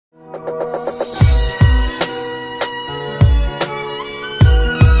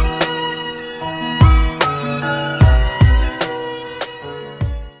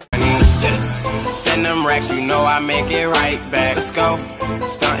racks, you know I make it right back. Let's go.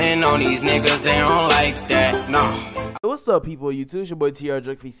 Stunting on these niggas, they don't like that. No. What's up, people of YouTube? It's your boy TR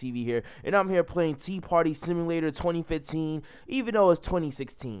Jerkface TV here, and I'm here playing Tea Party Simulator 2015, even though it's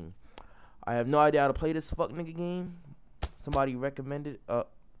 2016. I have no idea how to play this fuck nigga game. Somebody recommended.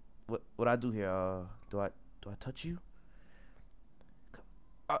 What I do here? Do I touch you?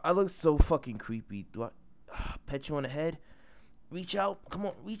 I look so fucking creepy. Do I pet you on the head? Reach out. Come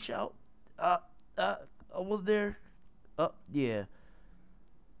on, reach out. Almost there. Yeah.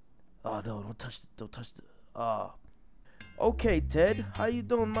 Oh no, don't touch the. Okay, Ted, how you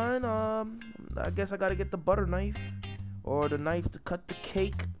doing, man? I guess I gotta get the butter knife or the knife to cut the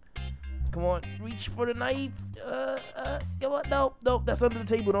cake. Come on, reach for the knife. Come on, no, that's under the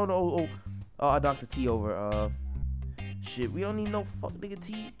table. No. Oh, I knocked the tea over. Shit, we don't need no fuck nigga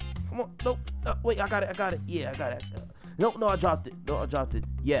tea. Come on, no. Wait, I got it. Yeah, I got it. No, I dropped it. No, I dropped it.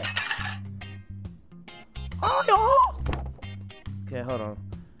 Yes. Oh, yo. Okay, hold on.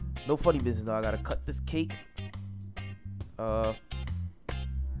 No funny business though. I gotta cut this cake. Oh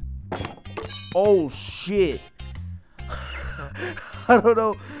shit. I don't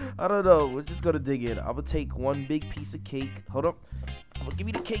know. We're just gonna dig in. I'm gonna take one big piece of cake. Hold up. I'm gonna give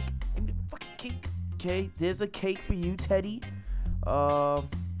me the cake. Give me the fucking cake. Okay, there's a cake for you, Teddy. I'm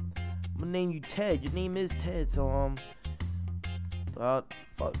gonna name you Ted. Your name is Ted, so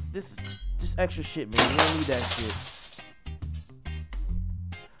fuck. This is just extra shit, man. You don't need that shit.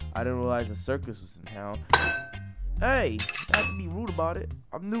 I didn't realize a circus was in town. Hey, I have to be rude about it.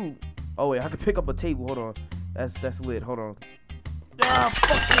 I'm new. Oh wait, I can pick up a table. Hold on. That's lit. Hold on.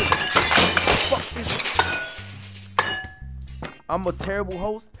 Fuck this. I'm a terrible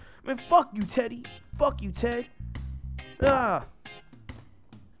host. Man, fuck you, Teddy. Fuck you, Ted. Throw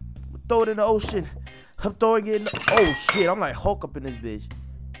it in the ocean. I'm throwing it in oh shit, I'm like Hulk up in this bitch.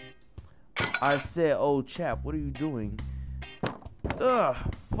 I said, oh chap, what are you doing?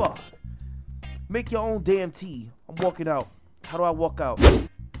 Fuck. Make your own damn tea. I'm walking out. How do I walk out?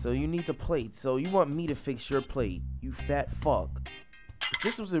 So you need a plate. So you want me to fix your plate, you fat fuck. If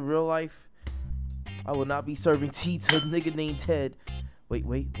this was in real life, I would not be serving tea to a nigga named Ted. Wait.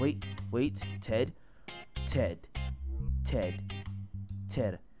 Ted.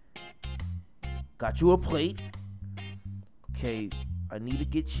 Got you a plate. Okay, I need to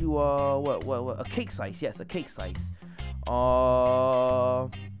get you a cake slice. Yes, a cake slice.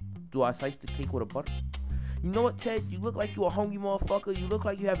 Do I slice the cake with a butter? You know what, Ted? You look like you a hungry motherfucker. You look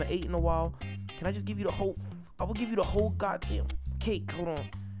like you haven't ate in a while. Can I just give you the whole? I will give you the whole goddamn cake. Hold on.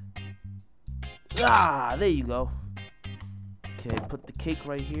 There you go. Okay, put the cake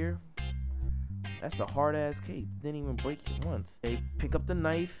right here. That's a hard ass cake. Didn't even break it once. Okay, pick up the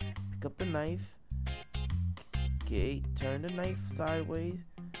knife. Okay, turn the knife sideways.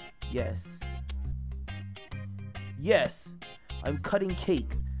 Yes. I'm cutting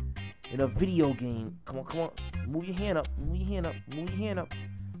cake in a video game. Come on. Move your hand up.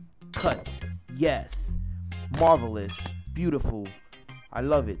 Cut. Yes. Marvelous. Beautiful. I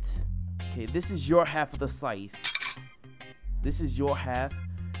love it. Okay, this is your half of the slice. This is your half.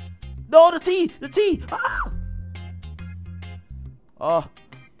 No, the tea. Hold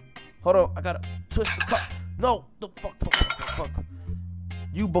on. I gotta twist the cup. No, the fuck.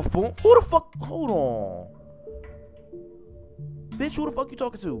 You buffoon. Who the fuck? Hold on. Bitch, who the fuck you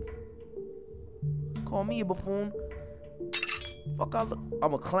talking to? Call me a buffoon. Fuck, I'm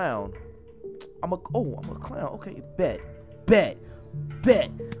a clown. I'm a clown. Okay, bet.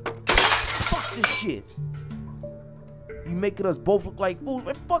 Fuck this shit. You making us both look like fools.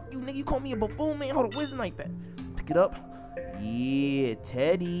 Man, fuck you, nigga. You call me a buffoon, man. Hold on, where's the knife at? Pick it up. Yeah,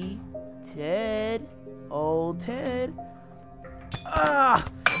 Teddy. Ted. Oh, Ted.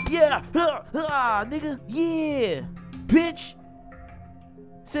 Yeah. Nigga. Yeah. Bitch.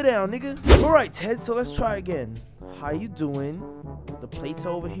 Sit down, nigga. Alright, Ted, so let's try again. How you doing? The plate's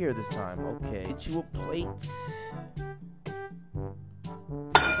over here this time. Okay. Get you a plate.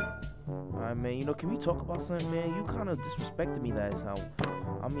 Alright, man. You know, can we talk about something, man? You kind of disrespected me last time.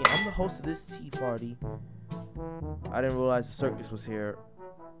 I mean, I'm the host of this tea party. I didn't realize the circus was here.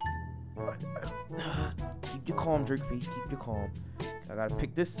 Keep your calm, Jerkface. Keep your calm. I gotta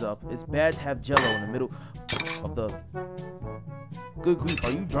pick this up. It's bad to have Jello in the middle of the... Good grief,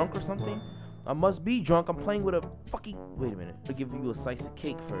 are you drunk or something? I must be drunk. I'm playing with a fucking... Wait a minute. I'll give you a slice of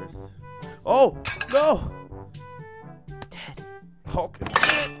cake first. Oh, no! Ted. Hulk is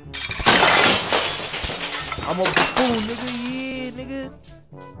dead. I'm a buffoon, nigga. Yeah, nigga.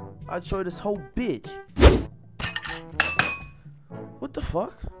 I'll show you this whole bitch. What the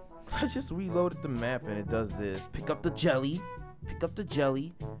fuck? I just reloaded the map and it does this. Pick up the jelly.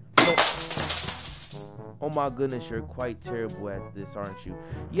 No. Oh my goodness, you're quite terrible at this, aren't you?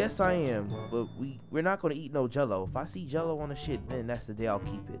 Yes, I am, but we're not gonna eat no Jello. If I see Jello on the shit, then that's the day I'll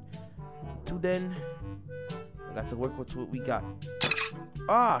keep it. Till then, I got to work with what we got.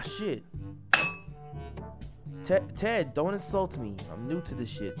 Ah, shit. Ted, don't insult me. I'm new to this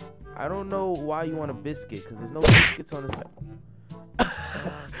shit. I don't know why you want a biscuit, because there's no biscuits on this map.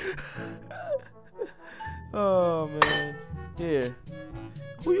 Oh, man. Here.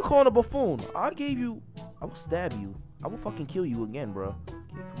 Who you calling a buffoon? I will stab you. I will fucking kill you again, bro.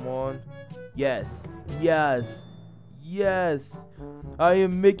 Okay, come on. Yes. Yes. Yes. I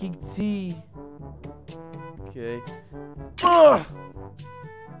am making tea. Okay. Ugh!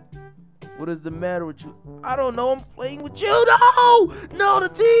 What is the matter with you? I don't know. I'm playing with you. No! No, the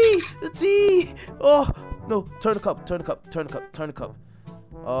tea! The tea! Oh, no. Turn the cup. Turn the cup. Turn the cup. Turn the cup.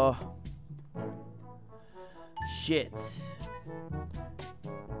 Shit.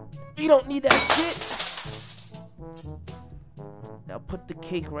 You don't need that shit. Now put the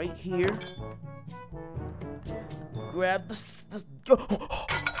cake right here. Grab the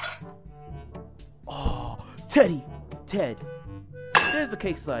oh, Ted. There's a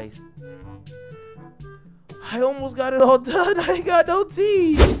cake slice. I almost got it all done. I ain't got no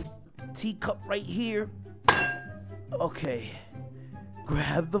tea. The teacup right here. Okay.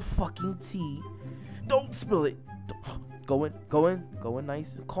 Grab the fucking tea. Don't spill it. Go in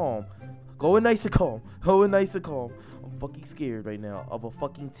nice and calm. Going nice and calm. I'm fucking scared right now of a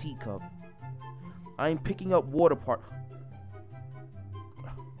fucking teacup. I am picking up water part.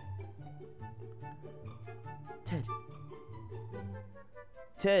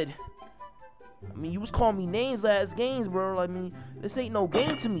 Ted. I mean, you was calling me names last games, bro. I mean, this ain't no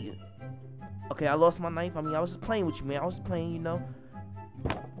game to me. Okay, I lost my knife. I mean, I was just playing with you, man. I was just playing, you know.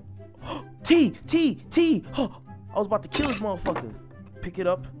 Tea. Oh, I was about to kill this motherfucker. Pick it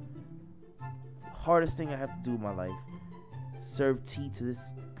up. Hardest thing I have to do in my life. Serve tea to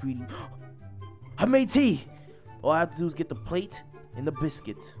this greedy. I made tea. All I have to do is get the plate and the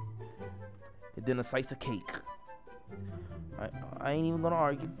biscuit. And then a slice of cake. I ain't even gonna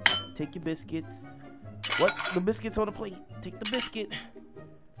argue. Take your biscuits. What? The biscuit's on the plate. Take the biscuit.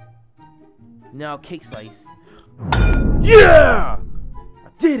 Now cake slice. Yeah! I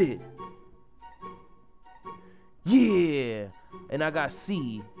did it. Yeah. And I got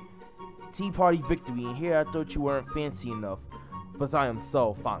C. Tea party victory. And here I thought you weren't fancy enough. But I am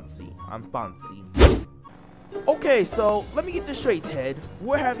so fancy. I'm fancy. Okay, so let me get this straight, Ted.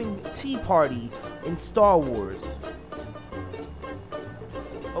 We're having tea party in Star Wars.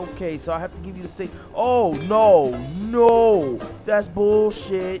 Okay, so I have to give you the same. Oh, no. That's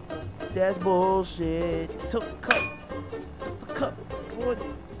bullshit. Tilt the cup. Come on.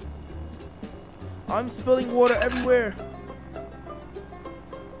 I'm spilling water everywhere.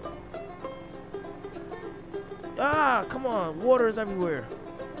 Ah, come on. Water is everywhere.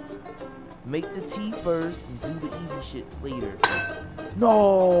 Make the tea first and do the easy shit later.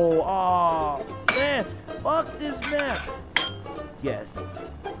 No. Oh, man. Fuck this map. Yes.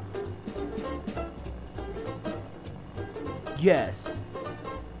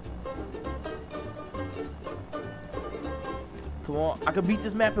 Come on. I can beat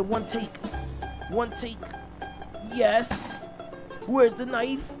this map in one take. Yes. Where's the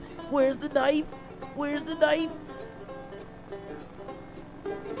knife?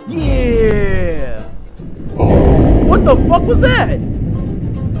 Yeah. What the fuck was that?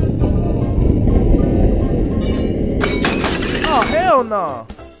 Oh, hell no.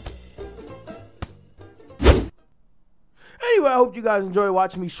 Anyway, I hope you guys enjoy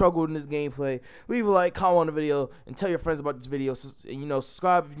watching me struggle in this gameplay. Leave a like, comment on the video, and tell your friends about this video. And, you know,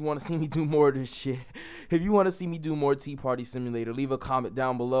 subscribe if you want to see me do more of this shit. If you want to see me do more Tea Party Simulator, leave a comment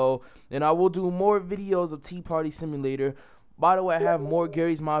down below. And I will do more videos of Tea Party Simulator. By the way, I have more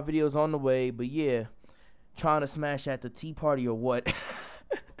Gary's Mod videos on the way. But yeah, trying to smash at the Tea Party or what?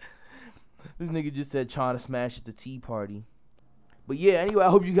 This nigga just said trying to smash at the Tea Party. But yeah, anyway, I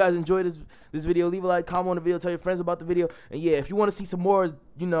hope you guys enjoyed this video. Leave a like, comment on the video, tell your friends about the video. And yeah, if you want to see some more,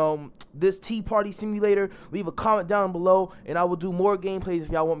 you know, this Tea Party Simulator, leave a comment down below, and I will do more gameplays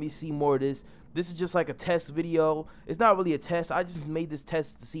if y'all want me to see more of this. This is just like a test video. It's not really a test. I just made this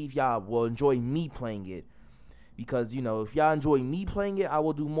test to see if y'all will enjoy me playing it. Because, you know, if y'all enjoy me playing it, I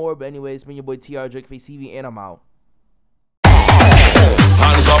will do more. But anyways, it's been your boy TR Drakeface TV, and I'm out.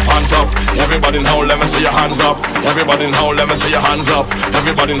 Hands up, everybody now let me see your hands up. Everybody now let me see your hands up.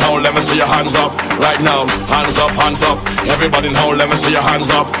 Everybody now let me see your hands up. Right now, hands up. Everybody now let me see your hands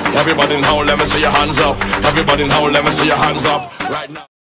up. Everybody now let me see your hands up. Everybody now let me see your hands up. Right now.